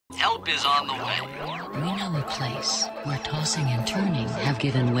Help is on the way. We know a place where tossing and turning have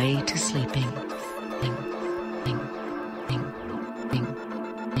given way to sleeping.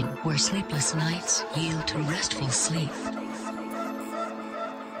 Where sleepless nights yield to restful sleep.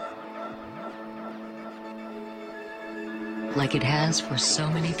 Like it has for so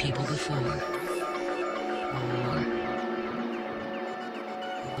many people before.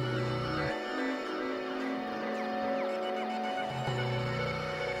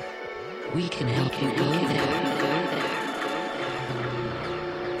 We can help you go there.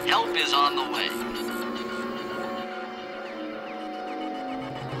 Help is on the way.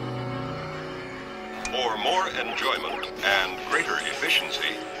 For more enjoyment and greater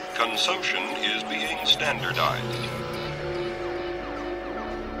efficiency, consumption is being standardized.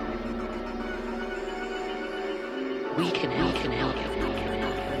 We can help you.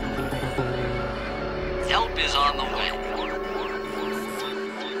 Help is on the way.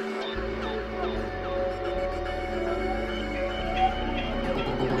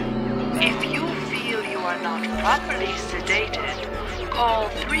 If you feel you are not properly sedated, call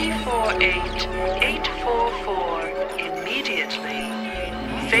 348-844 immediately.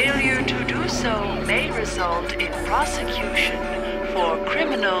 Failure to do so may result in prosecution for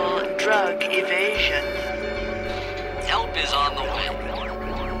criminal drug evasion. Help is on the way.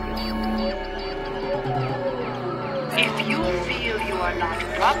 If you feel you are not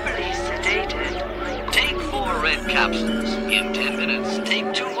properly sedated, Take 4 red capsules. In 10 minutes,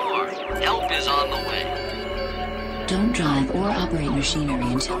 take 2 more. Help is on the way. Don't drive or operate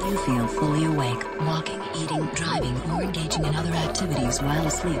machinery until you feel fully awake. Walking, eating, driving, or engaging in other activities while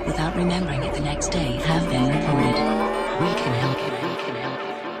asleep without remembering it the next day have been reported. We can help you.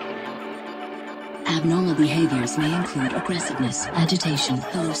 Abnormal behaviors may include aggressiveness, agitation,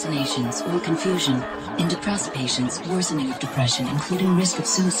 hallucinations, or confusion. In depressed patients, worsening of depression, including risk of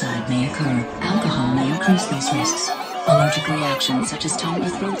suicide, may occur. Alcohol may increase these risks. Allergic reactions such as tongue or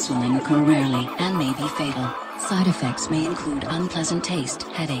throat swelling occur rarely and may be fatal. Side effects may include unpleasant taste,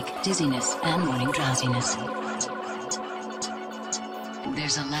 headache, dizziness, and morning drowsiness.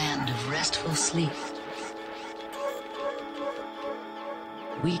 There's a land of restful sleep.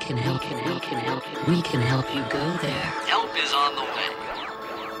 We can help you. We can help you go there. Help is on the way.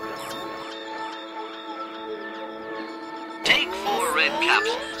 Take 4 red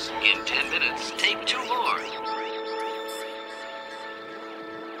capsules. In 10 minutes, take 2 more.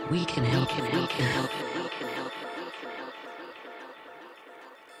 We can help you.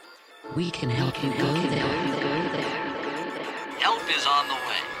 We can help you go there. Help is on the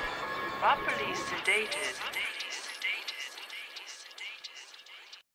way. properly sedated,